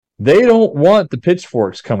They don't want the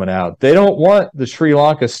pitchforks coming out. They don't want the Sri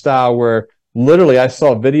Lanka style where literally I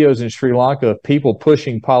saw videos in Sri Lanka of people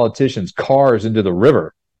pushing politicians' cars into the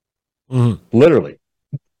river. Mm-hmm. Literally.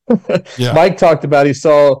 Yeah. Mike talked about he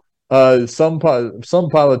saw some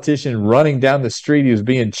politician running down the street. He was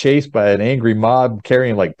being chased by an angry mob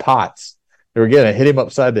carrying like pots. They were going to hit him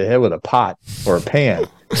upside the head with a pot or a pan.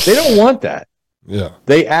 They don't want that. Yeah.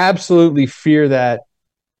 They absolutely fear that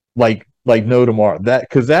like no tomorrow.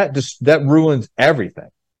 That ruins everything.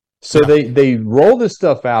 So they roll this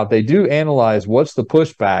stuff out. They do analyze what's the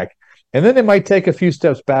pushback, and then they might take a few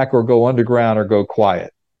steps back or go underground or go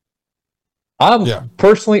quiet.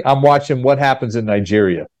 Personally, I'm watching what happens in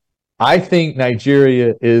Nigeria. I think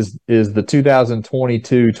Nigeria is the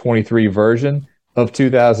 2022-23 version of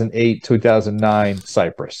 2008-2009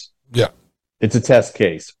 Cyprus. Yeah. It's a test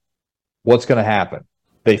case. What's going to happen?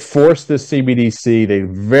 They forced the CBDC. They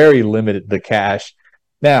very limited the cash.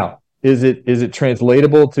 Now, is it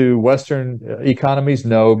translatable to Western economies?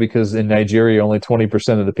 No, because in Nigeria, only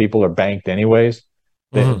 20% of the people are banked anyways.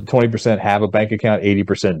 20% have a bank account,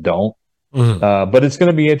 80% don't. Mm-hmm. But it's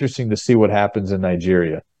going to be interesting to see what happens in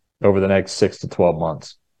Nigeria over the next 6 to 12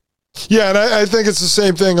 months. Yeah, and I think it's the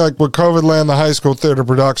same thing like with COVID land, the high school theater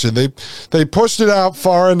production. They pushed it out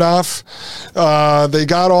far enough. They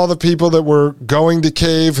got all the people that were going to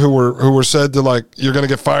cave who were said to, like, you're going to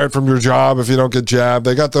get fired from your job if you don't get jabbed.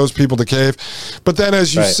 They got those people to cave. But then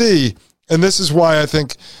as you see, and this is why I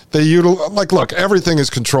think they look, everything is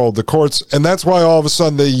controlled, the courts, and that's why all of a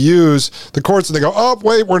sudden they use the courts and they go, oh,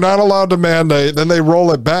 wait, we're not allowed to mandate. Then they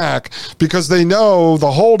roll it back because they know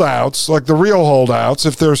the holdouts, like the real holdouts,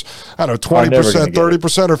 if there's, 20%,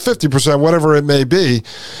 30%, or 50%, whatever it may be,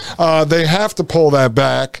 they have to pull that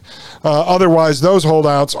back. Otherwise, those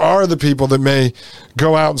holdouts are the people that may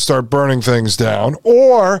go out and start burning things down.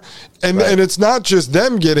 And it's not just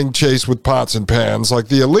them getting chased with pots and pans like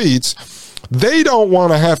the elites. They don't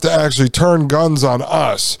want to have to actually turn guns on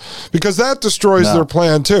us because that destroys their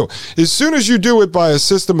plan too. As soon as you do it by a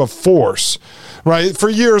system of force, right? For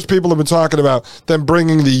years, people have been talking about them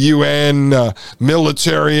bringing the UN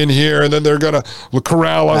military in here, and then they're going to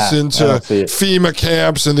corral us into FEMA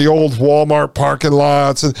camps and the old Walmart parking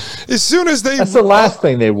lots. And as soon as that's the last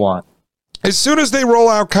thing they want. As soon as they roll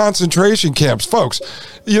out concentration camps, folks,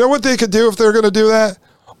 you know what they could do if they're going to do that?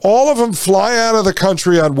 All of them fly out of the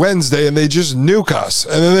country on Wednesday and they just nuke us.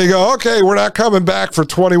 And then they go, okay, we're not coming back for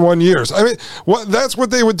 21 years. I mean, that's what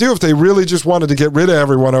they would do if they really just wanted to get rid of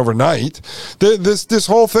everyone overnight. This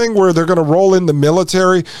whole thing where they're going to roll in the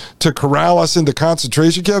military to corral us into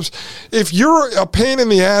concentration camps. If you're a pain in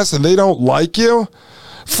the ass and they don't like you,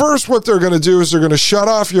 first, what they're going to do is they're going to shut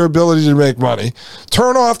off your ability to make money,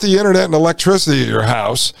 turn off the internet and electricity at your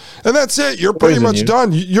house, and that's it. You're pretty much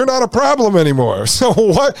done. You're not a problem anymore. So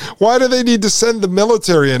why do they need to send the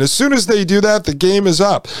military in? As soon as they do that, the game is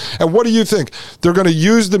up. And what do you think? They're going to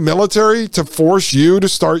use the military to force you to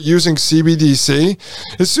start using CBDC?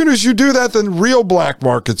 As soon as you do that, then real black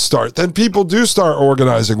markets start. Then people do start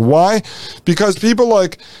organizing. Why? Because people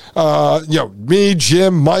like me,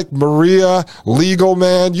 Jim, Mike, Maria, Legal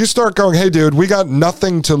Man, you start going, hey, dude, we got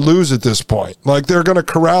nothing to lose at this point. Like, they're going to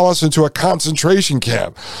corral us into a concentration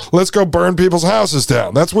camp. Let's go burn people's houses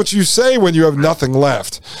down. That's what you say when you have nothing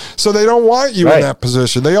left. So they don't want you in that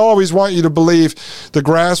position. They always want you to believe the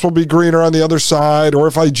grass will be greener on the other side, or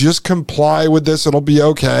if I just comply with this, it'll be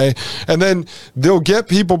okay. And then they'll get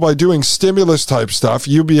people by doing stimulus type stuff,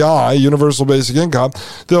 UBI, Universal Basic Income.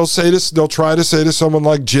 They'll try to say to someone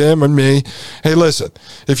like Jim and me, hey, listen,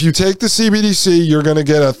 if you take the CBDC, you're going to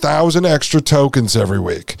get 1,000 extra tokens every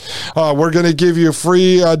week. We're going to give you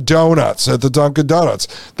free donuts at the Dunkin'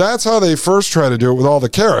 Donuts. That's how they first try to do it with all the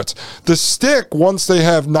carrots. The stick, once they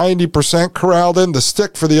have 90% corralled in, the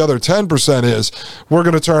stick for the other 10% is, we're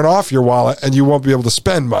going to turn off your wallet and you won't be able to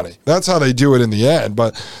spend money. That's how they do it in the end,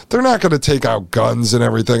 but they're not going to take out guns and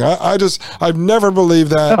everything. I've never believed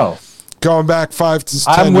that. No. Going back 5 to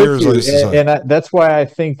 10 years. And that's why I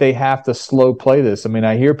think they have to slow play this. I mean,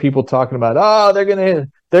 I hear people talking about, they're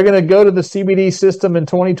going to go to the CBD system in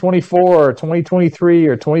 2024 or 2023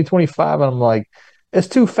 or 2025. And I'm like, it's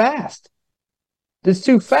too fast. It's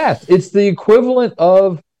too fast. It's the equivalent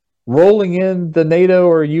of rolling in the NATO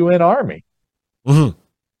or UN army. Mm-hmm.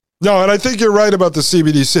 No, and I think you're right about the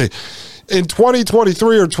CBDC. In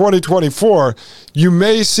 2023 or 2024, you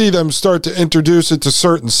may see them start to introduce it to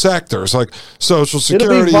certain sectors like Social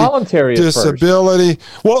Security, it'll be voluntary, disability.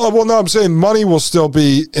 Well, no, I'm saying money will still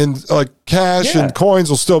be in, like cash and coins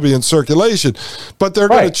will still be in circulation, but they're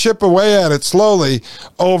going to chip away at it slowly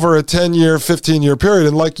over a 10-year, 15-year period.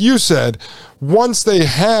 And like you said, once they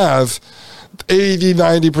have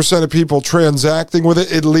 80-90% of people transacting with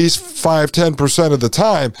it at least 5-10% of the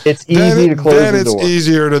time, it's easy to close then the it's door.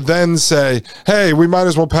 easier to then say, hey, we might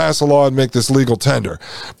as well pass a law and make this legal tender.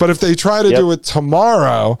 But if they try to do it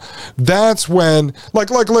tomorrow, that's when, like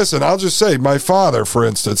listen, I'll just say my father, for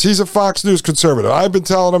instance, he's a Fox News conservative. I've been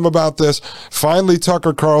telling him about this. Finally,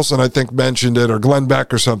 Tucker Carlson, I think, mentioned it, or Glenn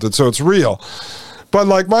Beck or something, so it's real. But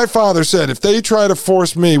like my father said, if they try to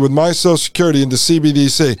force me with my Social Security into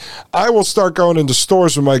CBDC, I will start going into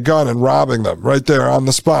stores with my gun and robbing them right there on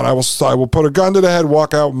the spot. I will put a gun to the head,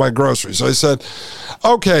 walk out with my groceries. I said,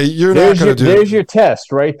 okay, you're not going to do There's your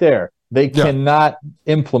test right there. They cannot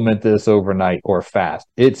implement this overnight or fast.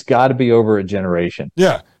 It's got to be over a generation.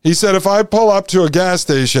 Yeah. He said, if I pull up to a gas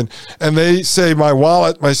station and they say my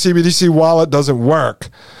CBDC wallet doesn't work,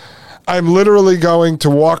 I'm literally going to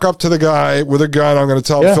walk up to the guy with a gun. I'm going to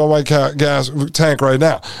tell him, fill my gas tank right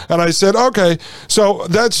now. And I said, okay, so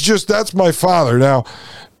that's my father. Now,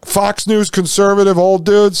 Fox News conservative old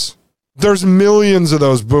dudes, there's millions of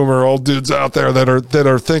those boomer old dudes out there that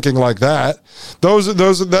are thinking like that. That's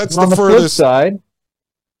the furthest.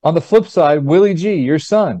 On the flip side, Willie G, your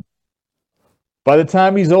son, by the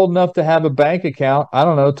time he's old enough to have a bank account, I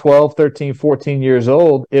don't know, 12, 13, 14 years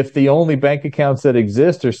old, if the only bank accounts that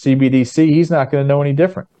exist are CBDC, he's not going to know any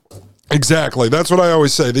different. Exactly. That's what I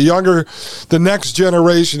always say. The next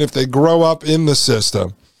generation, if they grow up in the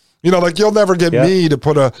system, like you'll never get me to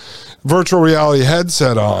put a virtual reality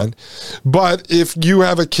headset on, but if you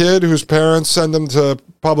have a kid whose parents send them to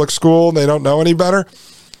public school and they don't know any better,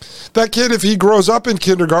 that kid, if he grows up in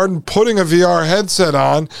kindergarten, putting a VR headset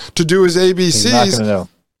on to do his ABCs,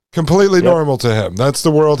 completely normal to him. That's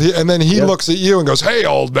the world. And then he looks at you and goes, hey,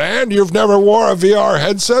 old man, you've never wore a VR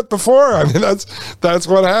headset before? I mean, that's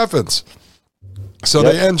what happens. So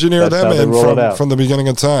they engineer them in from the beginning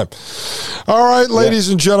of time. All right, ladies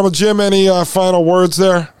and gentlemen. Jim, any final words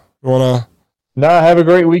there? You want to? No, have a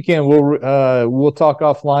great weekend. We'll talk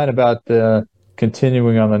offline about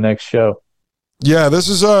continuing on the next show. Yeah, this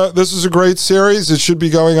is a great series. It should be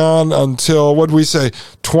going on until, what did we say,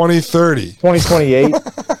 2030? 2028.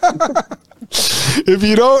 If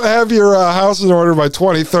you don't have your house in order by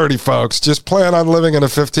 2030, folks, just plan on living in a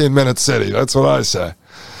 15-minute city. That's what I say.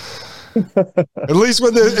 At least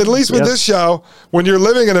with this show, when you're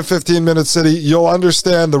living in a 15-minute city, you'll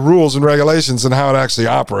understand the rules and regulations and how it actually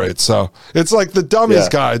operates. So it's like the dummy's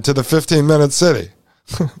guide to the 15-minute city.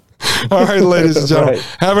 All right, ladies and gentlemen,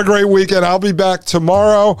 have a great weekend. I'll be back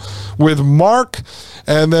tomorrow with Mark,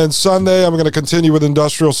 and then Sunday I'm going to continue with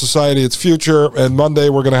Industrial Society, its future, and Monday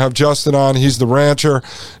we're going to have Justin on. He's the rancher.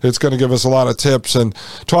 It's going to give us a lot of tips and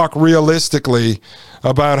talk realistically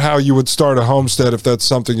about how you would start a homestead if that's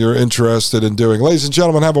something you're interested in doing. Ladies and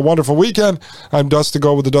gentlemen, have a wonderful weekend. I'm Dustin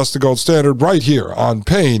Gold with the Dustin Gold Standard right here on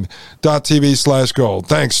Pain.tv/gold.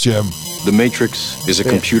 Thanks, Jim. The Matrix is a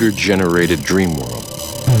computer-generated dream world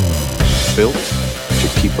built to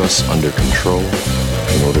keep us under control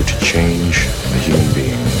in order to change a human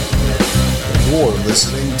being. You're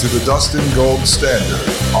listening to the Dustin Gold Standard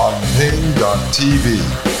on Pain.tv.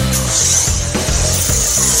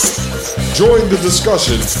 Join the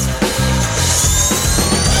discussion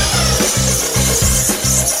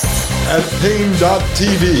at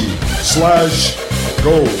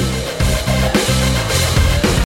Pain.tv/gold.